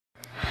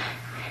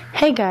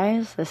Hey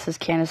guys, this is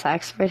Candace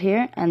Axford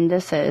here, and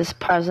this is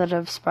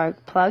Positive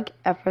Spark Plug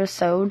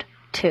episode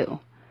 2.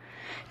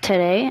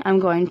 Today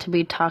I'm going to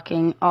be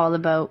talking all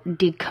about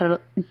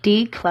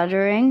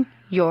decluttering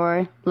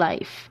your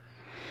life.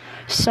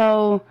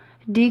 So,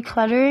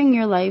 decluttering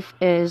your life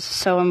is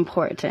so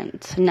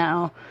important.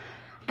 Now,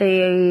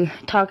 they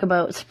talk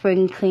about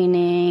spring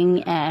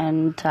cleaning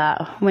and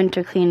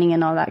winter cleaning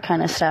and all that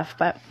kind of stuff,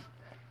 but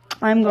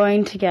I'm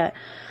going to get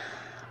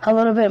a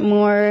little bit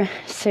more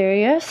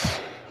serious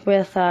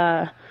with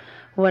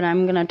what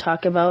I'm going to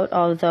talk about,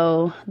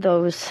 although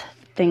those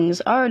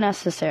things are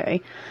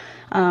necessary.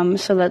 So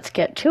let's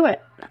get to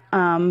it.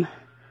 A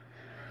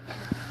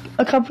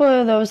couple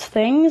of those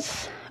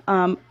things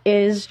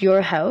is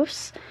your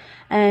house.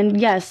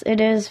 And yes,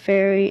 it is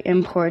very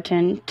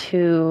important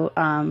to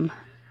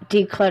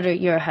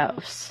declutter your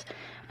house.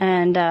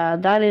 And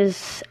that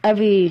is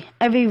every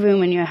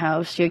room in your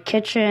house, your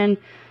kitchen,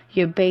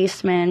 your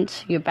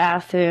basement, your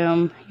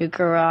bathroom, your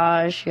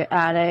garage, your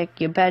attic,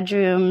 your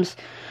bedrooms,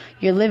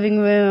 your living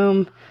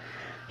room,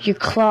 your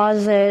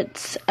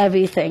closets,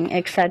 everything,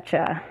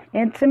 etc.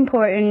 It's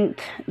important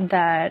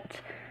that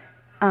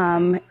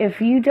if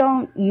you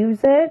don't use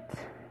it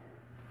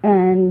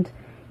and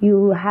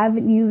you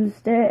haven't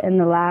used it in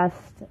the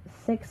last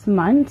 6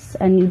 months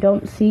and you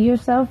don't see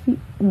yourself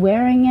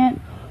wearing it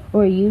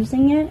or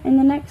using it in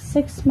the next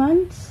 6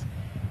 months,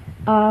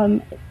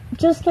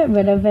 just get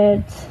rid of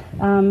it.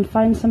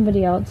 Find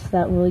somebody else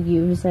that will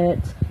use it.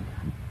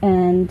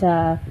 And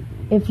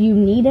if you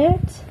need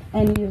it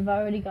and you've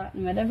already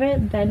gotten rid of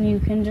it, then you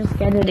can just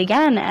get it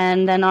again.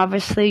 And then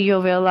obviously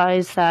you'll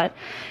realize that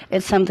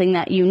it's something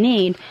that you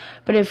need.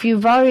 But if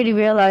you've already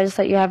realized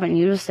that you haven't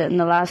used it in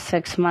the last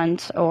 6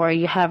 months, or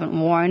you haven't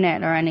worn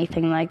it or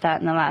anything like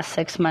that in the last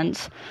 6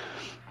 months,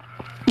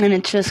 and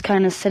it's just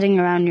kind of sitting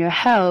around your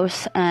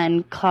house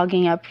and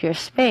clogging up your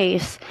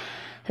space,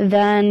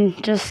 then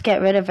just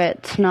get rid of it.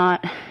 It's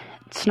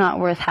not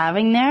worth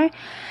having there.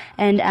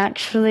 And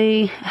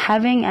actually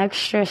having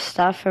extra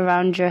stuff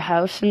around your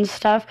house and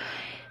stuff,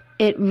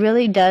 it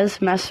really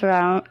does mess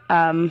up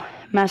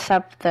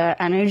the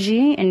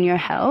energy in your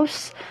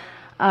house.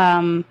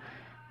 The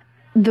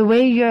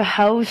way your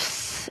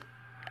house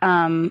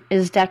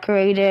is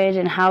decorated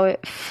and how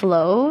it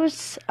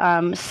flows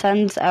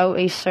sends out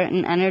a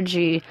certain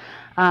energy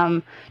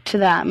to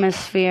the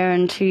atmosphere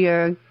and to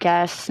your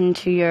guests and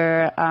to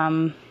your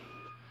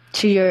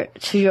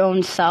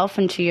own self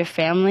and to your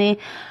family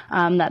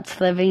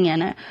that's living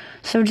in it.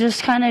 So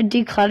just kind of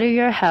declutter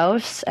your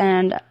house,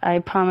 and I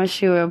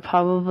promise you it will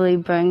probably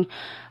bring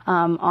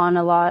on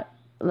a lot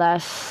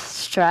less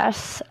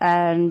stress,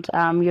 and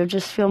you'll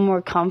just feel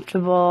more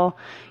comfortable.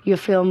 You'll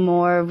feel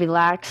more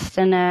relaxed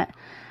in it,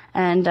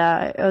 and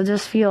it'll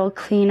just feel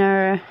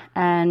cleaner,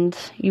 and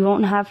you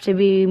won't have to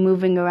be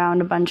moving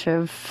around a bunch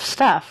of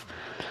stuff.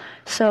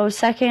 So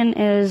second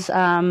is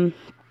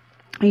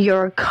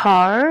your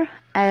car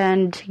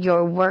and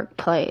your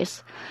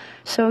workplace.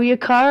 So your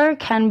car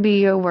can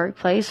be your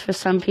workplace. For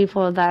some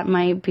people that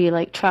might be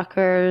like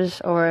truckers,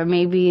 or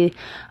maybe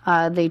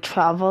they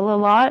travel a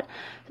lot.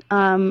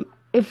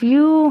 If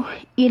you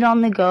eat on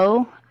the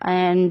go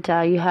and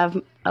you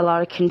have a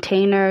lot of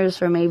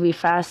containers or maybe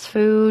fast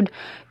food,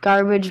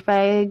 garbage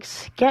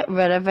bags, get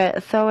rid of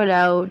it, throw it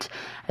out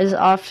as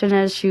often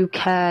as you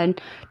can.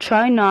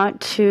 Try not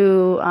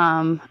to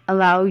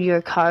allow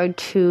your car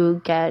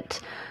to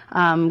get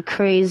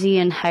crazy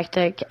and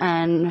hectic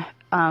and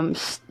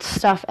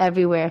stuff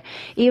everywhere.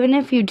 Even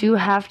if you do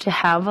have to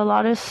have a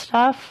lot of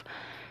stuff,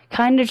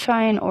 kind of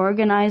try and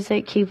organize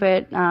it, keep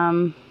it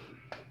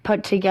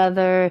put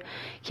together,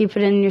 keep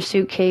it in your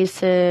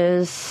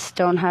suitcases,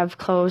 don't have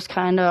clothes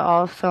kind of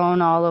all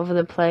thrown all over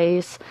the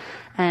place,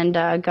 and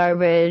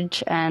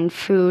garbage and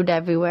food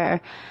everywhere,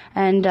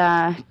 and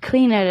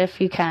clean it if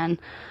you can.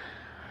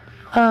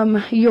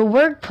 Your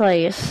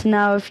workplace.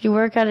 Now, if you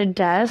work at a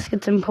desk,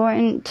 it's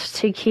important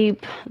to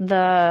keep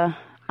the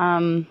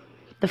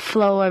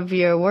flow of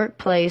your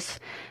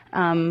workplace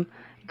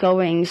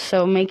going.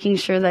 So making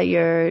sure that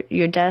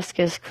your desk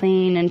is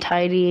clean and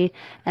tidy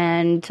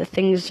and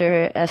things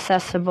are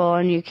accessible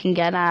and you can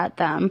get at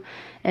them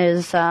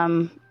is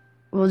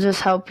will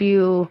just help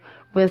you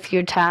with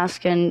your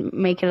task and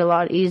make it a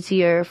lot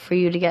easier for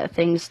you to get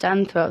things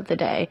done throughout the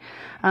day.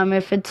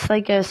 If it's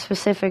like a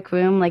specific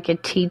room, like a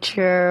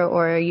teacher,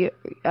 or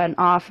an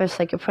office,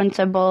 like a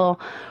principal,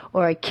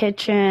 or a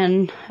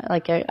kitchen,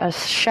 like a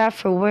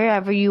chef, or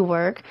wherever you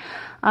work,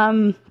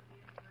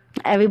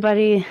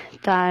 everybody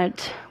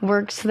that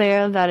works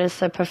there, that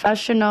is a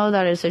professional,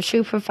 that is a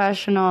true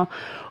professional,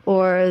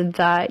 or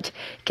that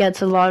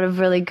gets a lot of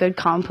really good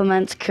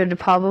compliments, could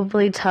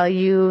probably tell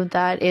you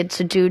that it's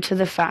due to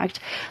the fact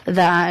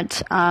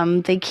that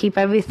they keep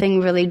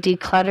everything really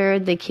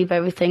decluttered, they keep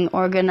everything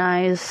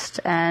organized,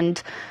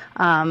 and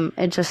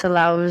it just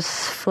allows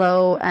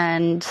flow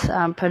and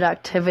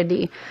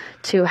productivity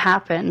to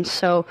happen.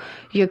 So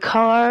your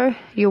car,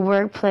 your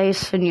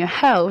workplace, and your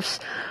house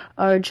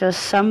are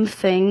just some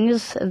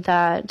things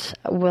that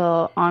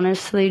will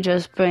honestly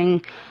just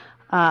bring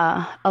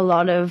a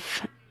lot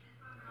of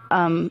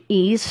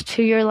ease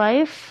to your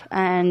life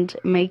and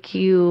make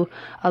you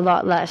a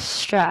lot less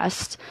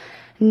stressed.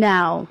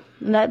 Now,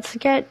 let's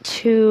get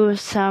to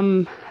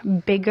some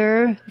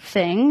bigger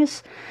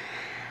things.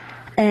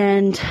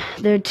 And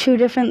there are two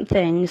different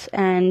things.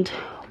 And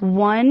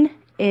one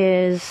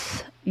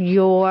is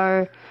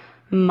your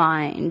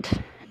mind.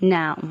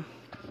 Now,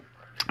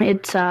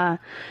 it's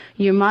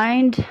your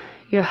mind,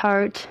 your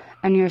heart,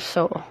 and your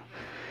soul.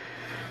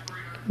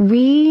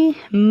 We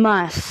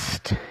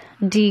must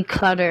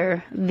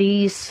declutter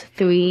these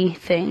three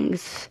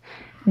things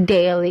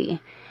daily.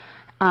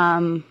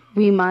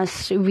 We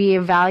must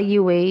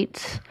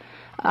reevaluate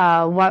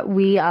what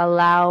we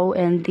allow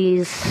in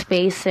these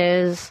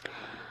spaces,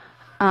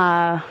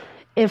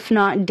 if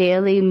not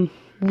daily,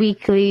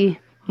 weekly,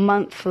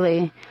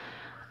 monthly.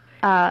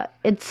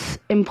 It's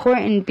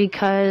important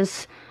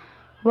because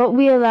what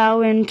we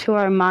allow into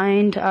our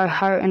mind, our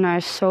heart, and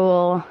our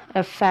soul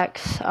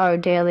affects our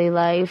daily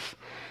life,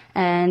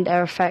 and it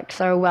affects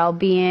our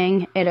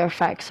well-being, it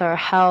affects our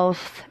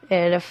health,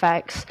 it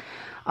affects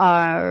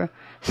our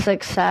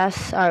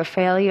success, our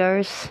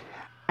failures,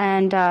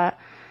 and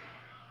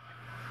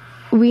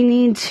we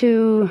need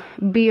to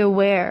be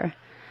aware,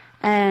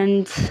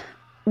 and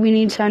we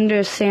need to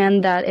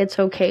understand that it's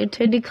okay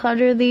to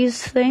declutter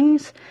these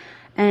things,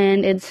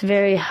 and it's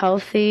very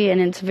healthy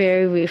and it's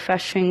very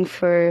refreshing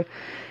for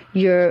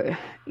your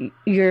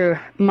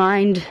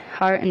mind,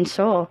 heart, and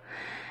soul.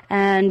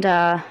 And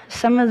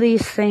some of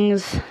these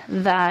things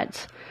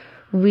that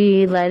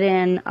we let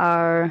in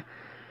are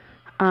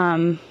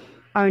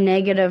our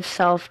negative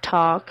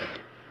self-talk,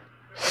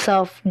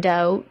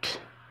 self-doubt,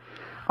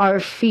 our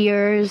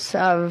fears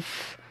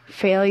of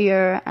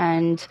failure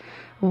and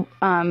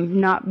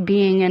not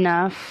being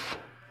enough,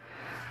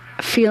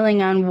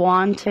 feeling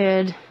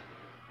unwanted,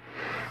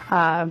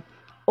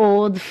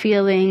 old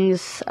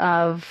feelings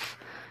of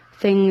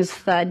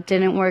things that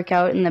didn't work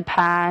out in the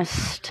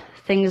past,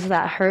 things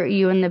that hurt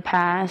you in the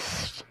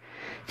past,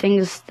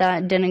 things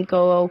that didn't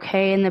go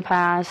okay in the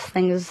past,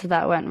 things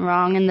that went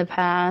wrong in the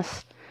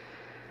past,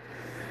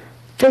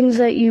 things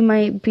that you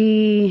might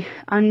be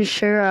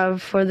unsure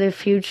of for the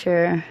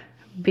future,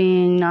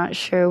 being not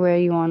sure where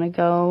you want to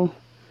go,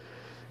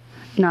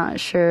 not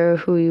sure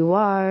who you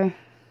are.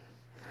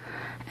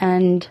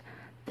 And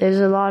there's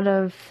a lot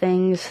of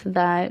things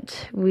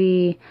that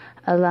we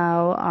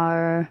allow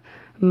our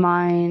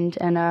mind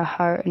and our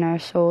heart and our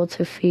soul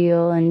to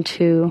feel and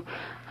to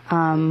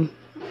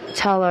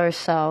tell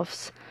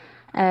ourselves.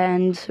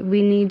 And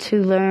we need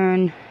to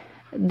learn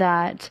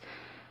that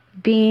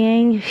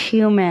being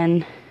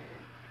human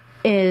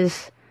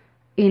is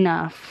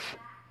enough.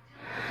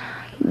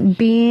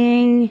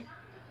 Being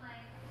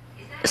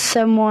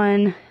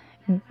someone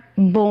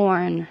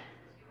born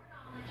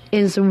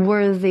is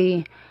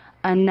worthy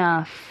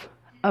enough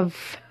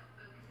of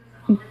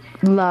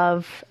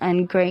love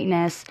and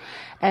greatness,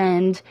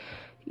 and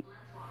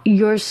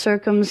your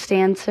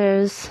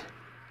circumstances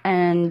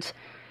and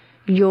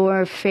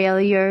your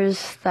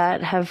failures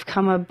that have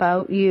come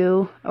about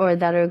you or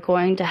that are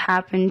going to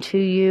happen to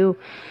you,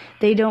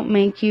 they don't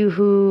make you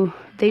who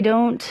they're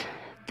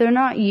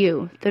not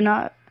you. They're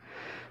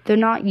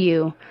not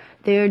you.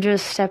 They're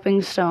just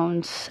stepping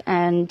stones,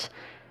 and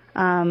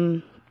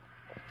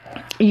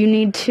you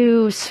need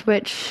to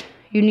switch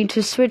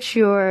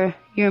your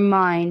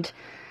mind,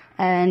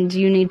 and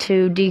you need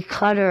to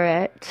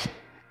declutter it,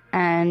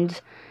 and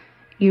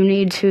you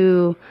need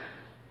to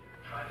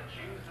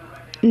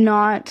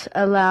not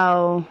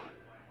allow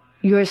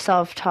your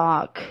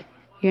self-talk,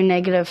 your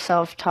negative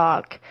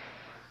self-talk,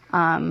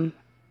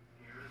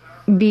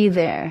 be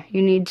there.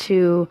 You need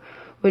to,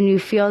 when you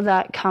feel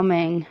that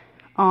coming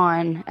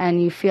on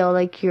and you feel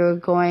like you're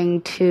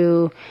going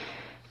to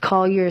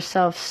call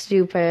yourself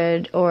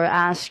stupid or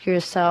ask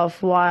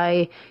yourself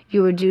why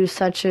you would do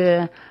such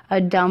a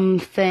dumb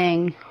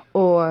thing,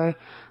 or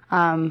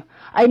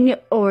I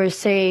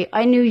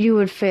knew you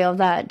would fail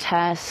that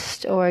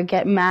test, or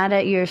get mad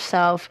at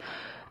yourself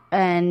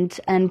and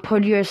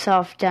put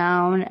yourself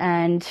down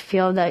and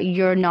feel that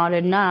you're not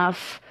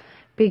enough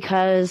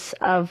because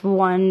of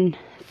one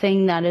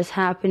thing that is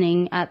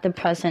happening at the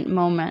present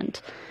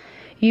moment.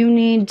 You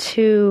need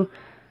to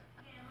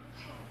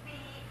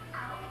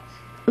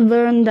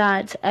learn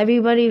that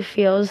everybody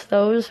feels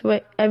those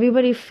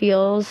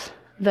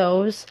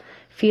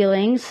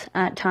feelings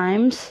at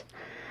times,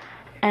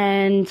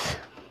 and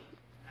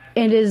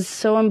it is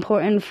so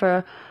important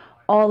for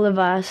all of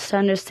us to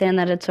understand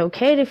that it's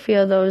okay to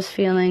feel those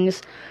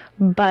feelings,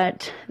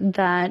 but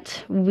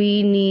that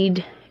we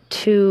need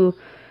to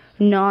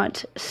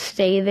not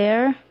stay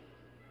there.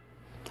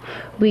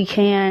 We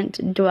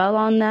can't dwell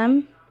on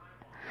them,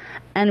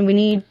 and we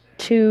need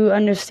to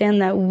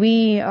understand that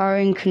we are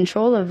in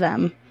control of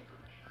them.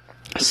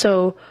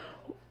 So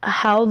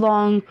how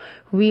long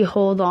we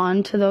hold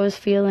on to those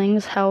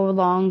feelings, how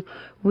long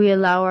we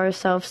allow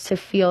ourselves to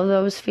feel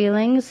those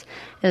feelings,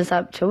 is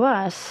up to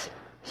us.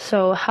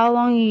 So how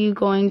long are you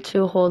going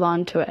to hold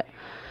on to it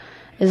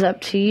is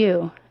up to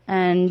you.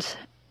 And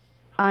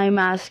I'm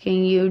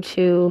asking you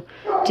to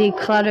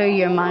declutter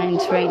your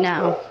minds right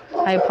now.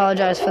 I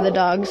apologize for the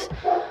dogs,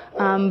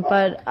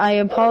 but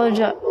I'm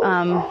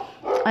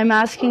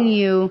asking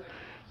you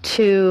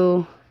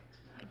to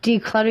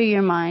declutter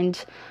your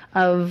mind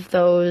of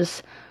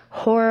those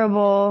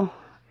horrible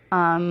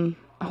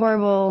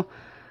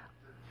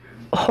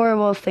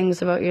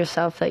things about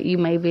yourself that you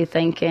may be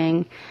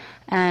thinking,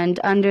 and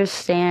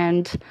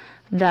understand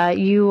that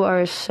you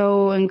are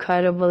so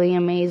incredibly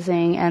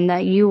amazing and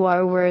that you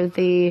are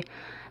worthy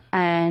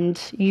and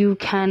you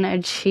can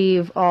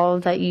achieve all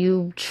that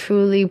you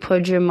truly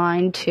put your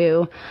mind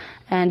to.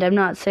 And I'm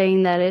not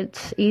saying that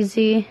it's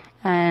easy,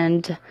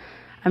 and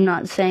I'm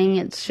not saying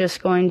it's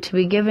just going to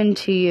be given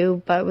to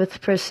you, but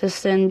with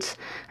persistence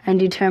and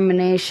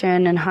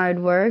determination and hard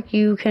work,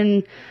 you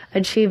can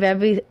achieve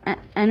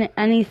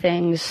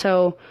anything.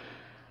 So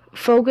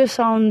focus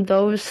on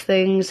those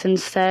things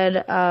instead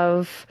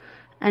of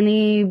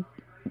any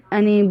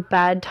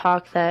bad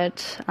talk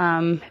that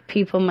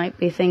people might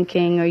be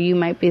thinking or you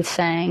might be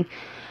saying.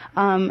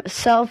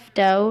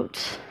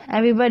 Self-doubt,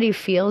 everybody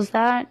feels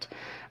that,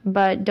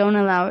 but don't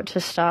allow it to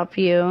stop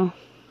you.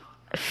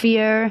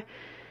 Fear,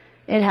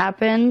 it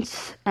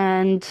happens,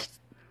 and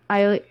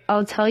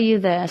I'll tell you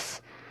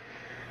this.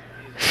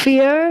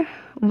 Fear,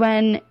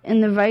 when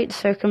in the right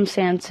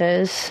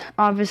circumstances,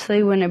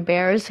 obviously when a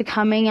bear is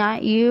coming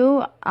at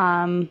you,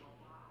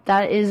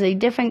 that is a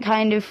different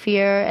kind of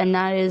fear, and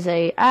that is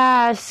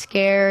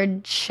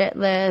scared,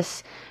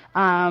 shitless,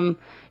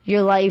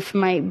 your life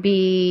might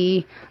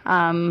be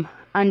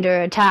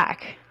under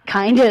attack,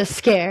 kind of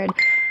scared.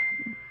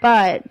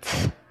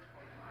 But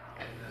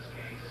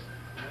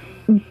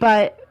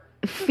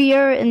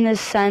fear in the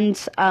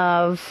sense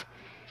of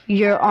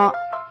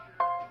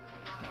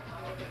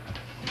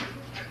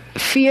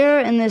fear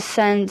in the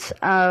sense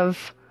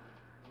of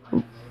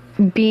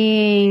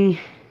being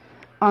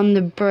on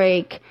the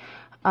brink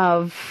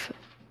of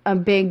a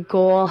big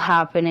goal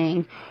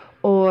happening,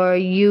 or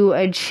you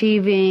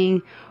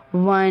achieving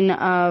one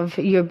of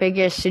your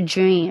biggest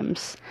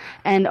dreams,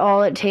 and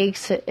all it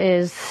takes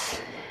is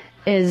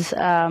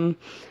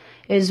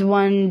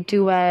one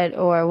duet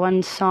or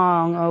one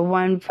song or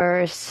one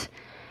verse.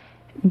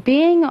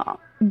 Being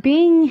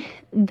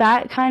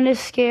that kind of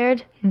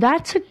scared,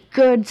 that's a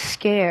good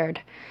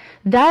scared.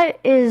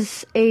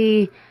 That's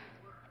a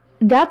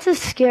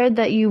fear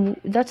that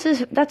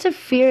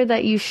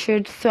you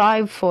should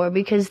thrive for,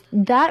 because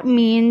that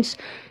means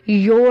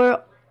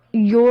you're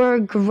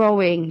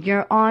growing.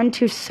 You're on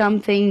to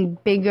something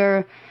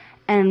bigger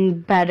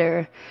and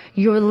better.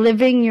 You're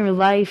living your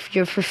life.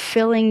 You're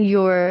fulfilling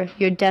your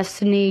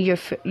destiny.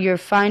 You're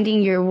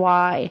finding your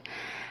why.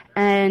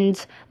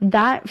 And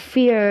that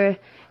fear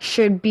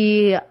should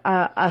be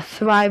a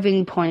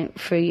thriving point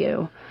for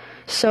you.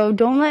 So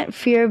don't let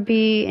fear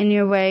be in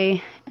your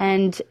way.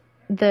 And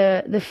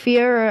the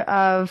fear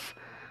of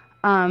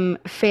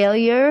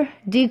failure,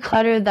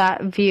 declutter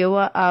that view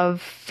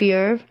of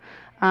fear,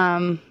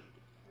 and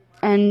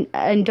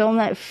don't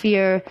let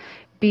fear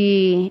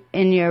be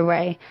in your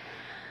way.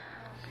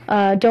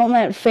 Don't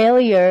let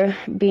failure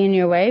be in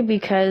your way,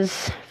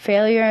 because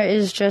failure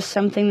is just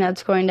something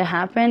that's going to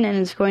happen, and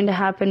it's going to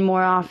happen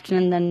more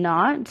often than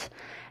not.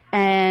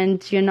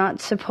 And you're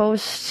not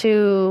supposed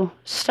to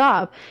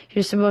stop.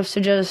 You're supposed to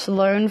just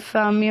learn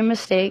from your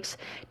mistakes,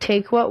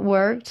 take what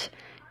worked,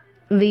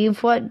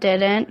 leave what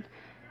didn't,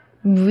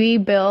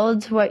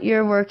 rebuild what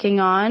you're working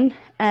on,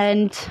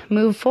 and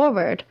move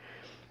forward.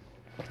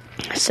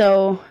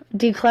 So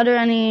declutter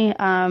any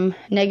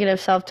negative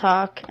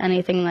self-talk,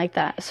 anything like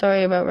that.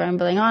 Sorry about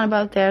rambling on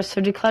about there.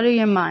 So declutter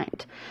your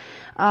mind.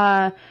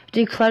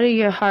 Declutter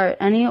your heart.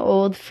 Any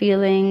old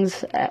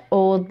feelings,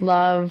 old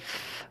love,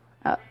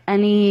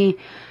 any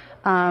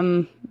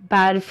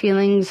bad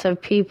feelings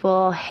of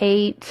people,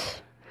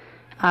 hate,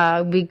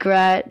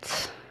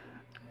 regret,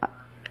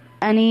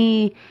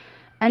 any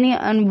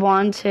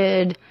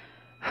unwanted,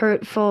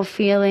 hurtful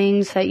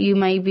feelings that you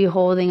might be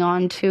holding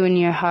on to in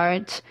your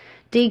heart.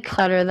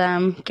 Declutter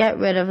them, get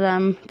rid of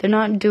them. They're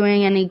not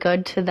doing any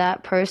good to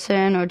that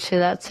person or to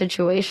that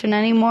situation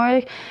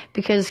anymore,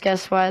 because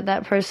guess what?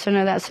 That person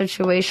or that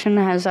situation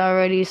has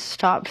already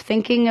stopped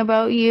thinking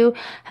about you,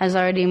 has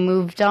already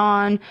moved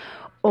on,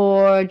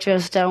 or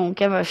just don't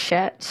give a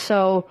shit.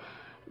 So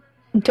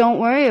don't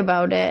worry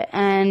about it,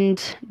 and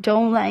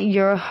don't let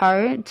your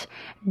heart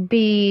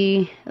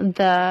be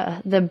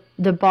the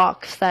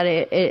box that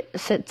it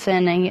sits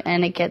in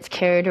and it gets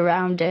carried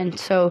around in.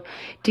 So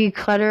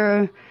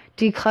declutter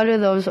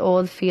those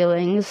old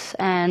feelings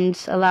and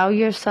allow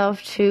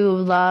yourself to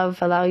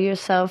love, allow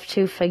yourself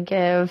to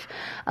forgive,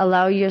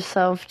 allow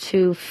yourself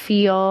to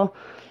feel,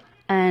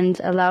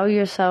 and allow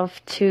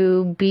yourself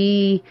to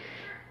be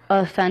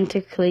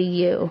authentically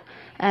you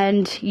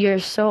and your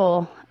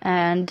soul.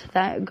 And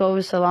that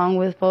goes along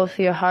with both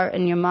your heart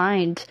and your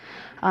mind.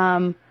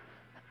 Declutter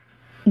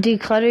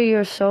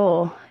your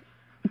soul.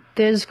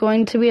 There's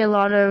going to be a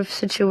lot of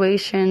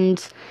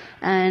situations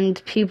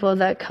and people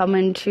that come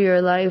into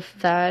your life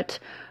that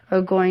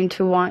are going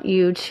to want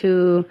you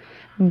to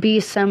be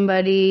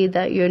somebody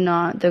that you're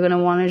not. They're going to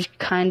want to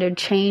kind of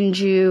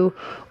change you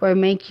or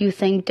make you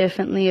think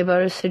differently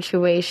about a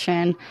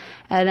situation.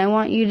 And I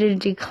want you to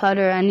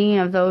declutter any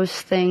of those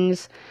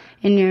things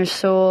in your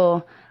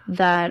soul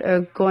that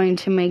are going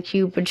to make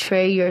you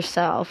betray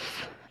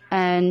yourself,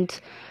 and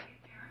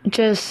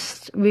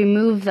just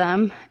remove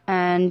them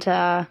and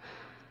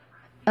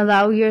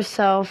allow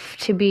yourself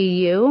to be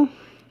you.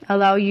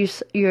 Allow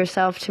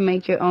yourself to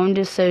make your own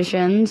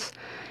decisions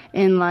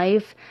in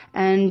life,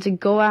 and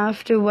go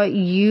after what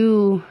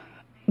you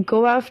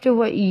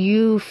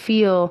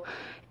feel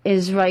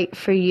is right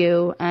for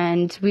you.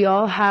 And we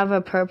all have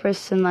a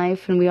purpose in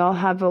life, and we all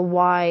have a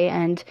why.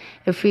 And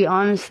if we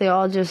honestly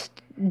all just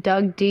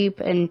dug deep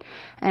and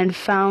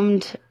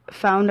found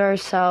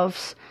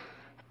ourselves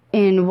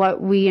in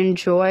what we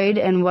enjoyed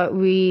and what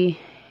we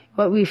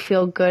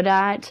feel good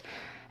at,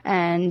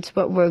 and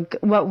what we're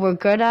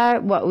good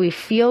at, what we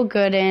feel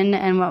good in,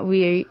 and what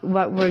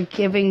we're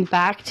giving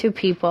back to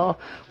people.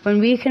 When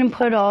we can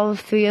put all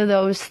three of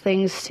those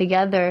things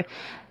together,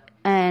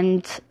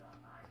 and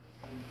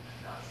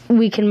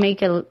we can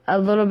make a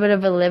little bit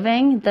of a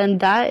living, then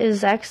that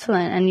is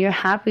excellent, and you're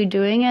happy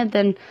doing it,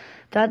 then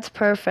that's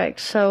perfect.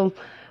 So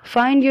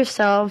find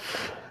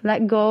yourself.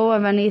 Let go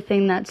of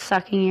anything that's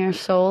sucking your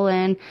soul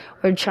in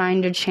or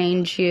trying to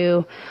change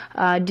you.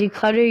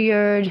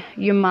 Declutter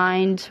your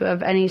mind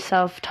of any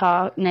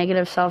self-talk,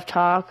 negative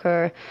self-talk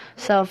or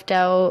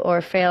self-doubt or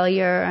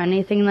failure or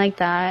anything like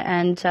that.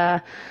 And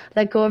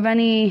let go of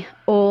any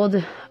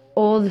old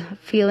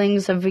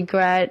feelings of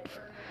regret,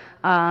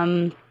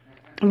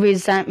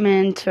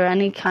 resentment, or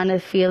any kind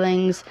of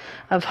feelings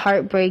of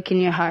heartbreak in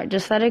your heart.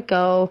 Just let it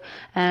go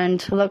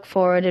and look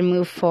forward and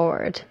move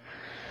forward.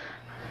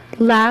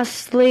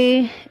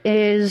 Lastly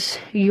is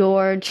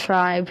your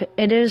tribe.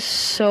 It is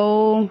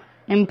so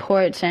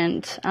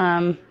important,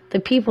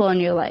 the people in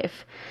your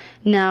life.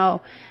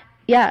 Now,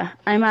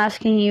 I'm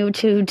asking you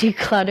to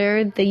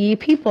declutter the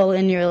people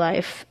in your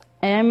life.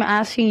 I'm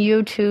asking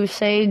you to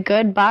say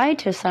goodbye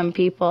to some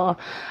people.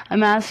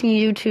 I'm asking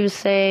you to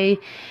say,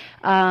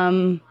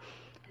 I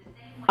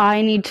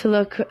need to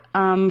look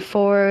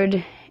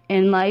forward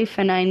in life,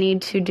 and I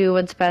need to do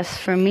what's best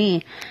for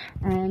me.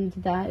 And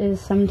that is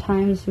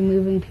sometimes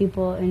removing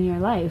people in your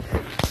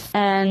life.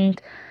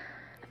 And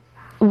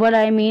what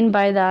I mean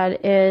by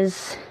that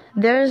is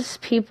there's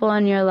people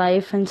in your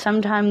life, and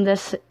sometimes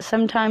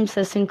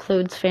this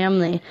includes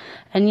family.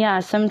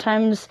 And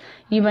sometimes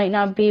you might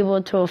not be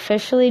able to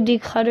officially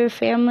declutter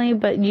family,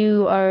 but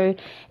you're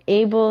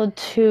able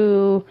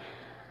to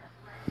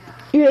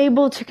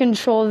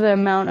control the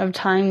amount of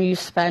time you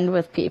spend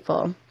with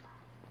people.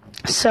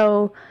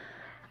 So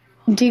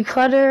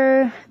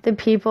declutter the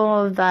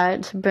people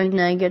that bring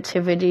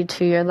negativity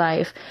to your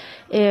life.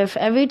 If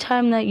every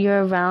time that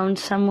you're around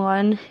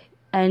someone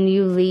and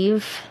you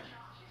leave,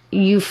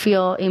 you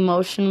feel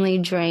emotionally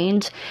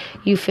drained,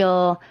 you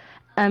feel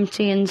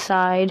empty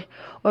inside,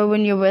 or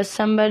when you're with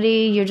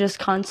somebody, you're just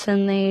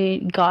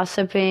constantly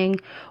gossiping,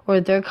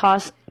 or they're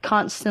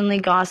constantly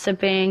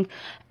gossiping,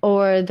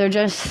 or they're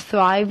just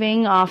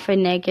thriving off of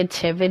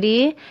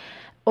negativity,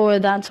 or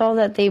that's all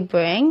that they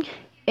bring,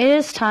 it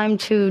is time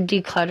to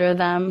declutter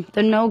them.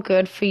 They're no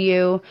good for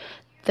you.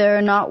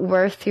 They're not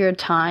worth your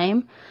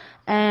time.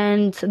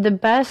 And the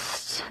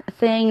best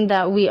thing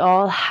that we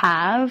all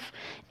have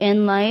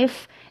in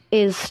life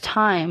is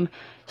time.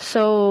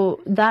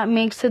 So that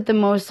makes it the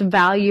most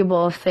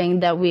valuable thing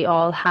that we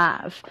all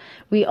have.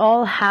 We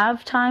all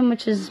have time,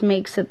 which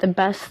makes it the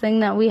best thing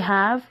that we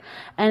have,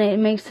 and it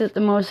makes it the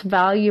most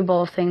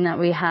valuable thing that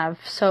we have.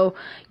 So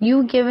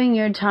you giving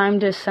your time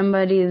to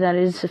somebody that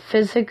is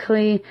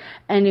physically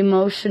and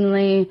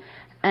emotionally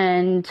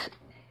and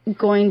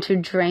going to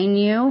drain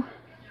you,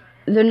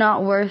 they're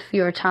not worth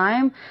your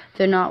time,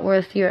 they're not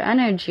worth your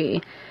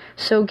energy.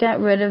 So get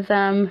rid of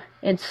them.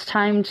 It's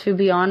time to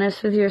be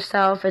honest with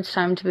yourself. It's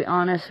time to be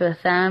honest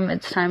with them.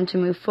 It's time to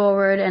move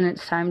forward, and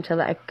it's time to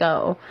let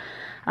go.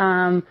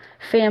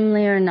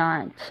 Family or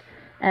not.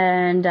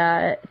 And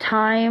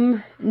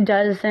time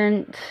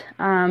doesn't,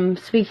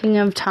 speaking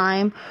of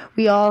time,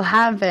 we all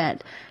have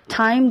it.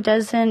 Time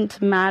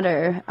doesn't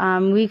matter.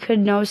 We could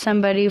know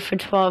somebody for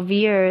 12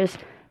 years,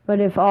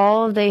 but if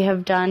all they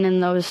have done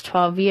in those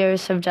 12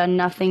 years have done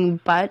nothing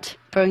but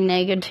bring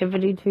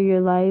negativity to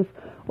your life,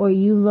 or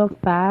you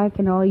look back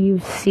and all you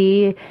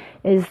see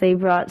is they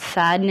brought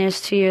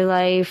sadness to your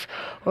life,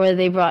 or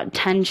they brought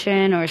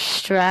tension or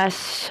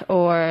stress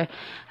or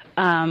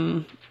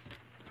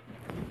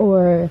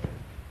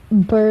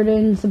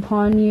burdens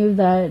upon you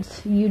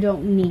that you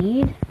don't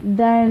need,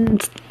 then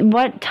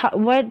what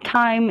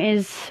time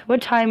is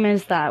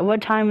that?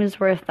 What time is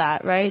worth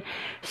that, right?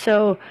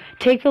 So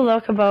take a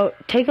look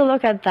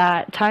at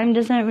that. Time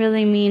doesn't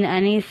really mean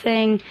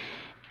anything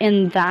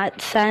in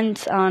that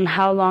sense on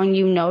how long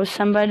you know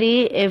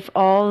somebody if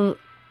all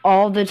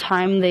the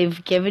time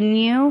they've given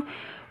you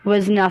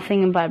was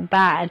nothing but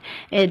bad.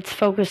 It's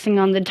focusing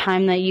on the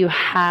time that you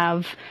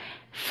have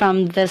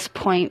from this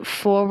point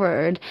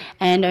forward?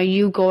 And are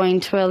you going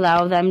to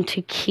allow them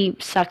to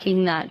keep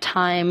sucking that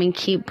time and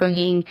keep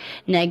bringing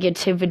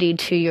negativity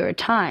to your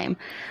time?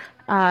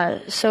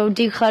 So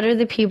declutter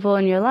the people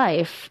in your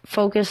life.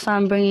 Focus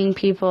on bringing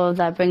people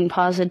that bring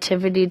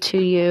positivity to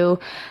you,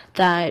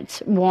 that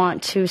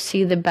want to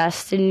see the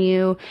best in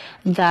you,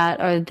 that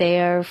are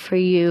there for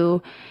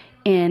you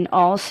in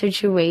all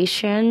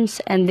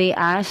situations, and they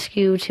ask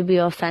you to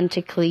be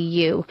authentically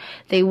you.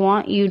 They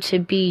want you to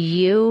be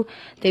you.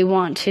 They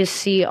want to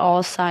see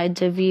all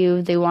sides of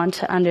you. They want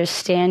to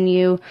understand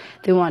you.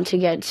 They want to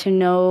get to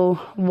know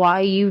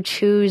why you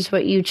choose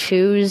what you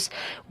choose,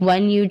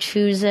 when you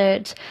choose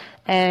it.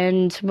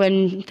 And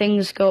when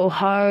things go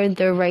hard,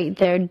 they're right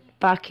there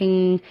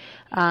bucking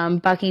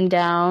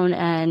down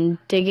and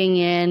digging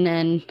in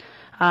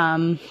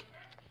and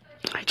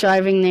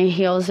driving their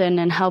heels in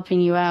and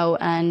helping you out.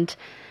 And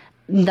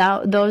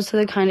those are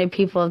the kind of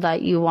people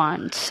that you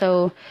want.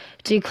 So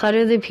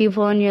declutter the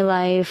people in your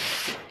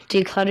life.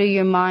 Declutter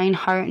your mind,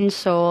 heart, and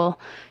soul.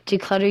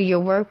 Declutter your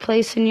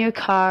workplace and your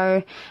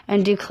car.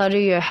 And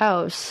declutter your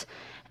house.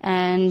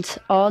 And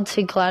all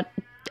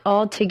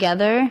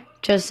together,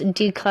 just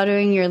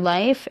decluttering your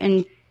life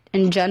and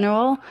in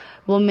general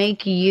will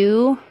make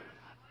you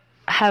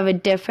have a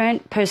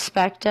different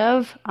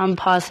perspective on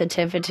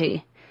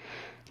positivity.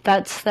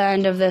 That's the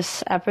end of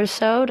this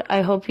episode.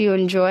 I hope you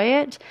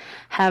enjoy it.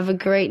 Have a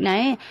great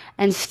night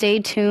and stay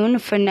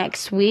tuned for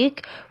next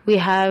week. We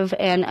have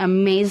an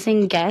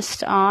amazing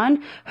guest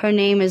on. Her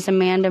name is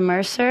Amanda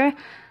Mercer.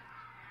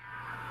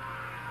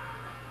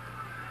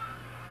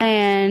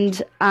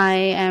 And I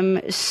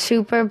am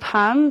super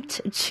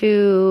pumped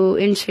to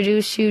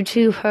introduce you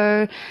to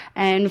her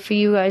and for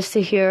you guys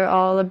to hear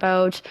all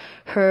about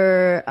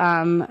her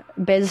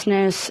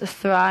business,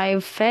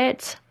 Thrive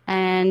Fit,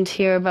 and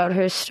hear about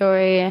her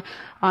story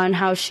on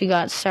how she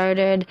got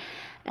started.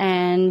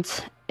 And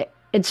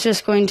it's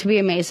just going to be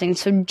amazing.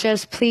 So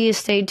just please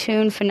stay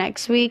tuned for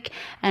next week.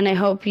 And I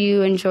hope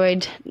you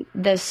enjoyed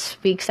this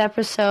week's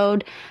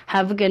episode.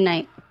 Have a good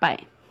night. Bye.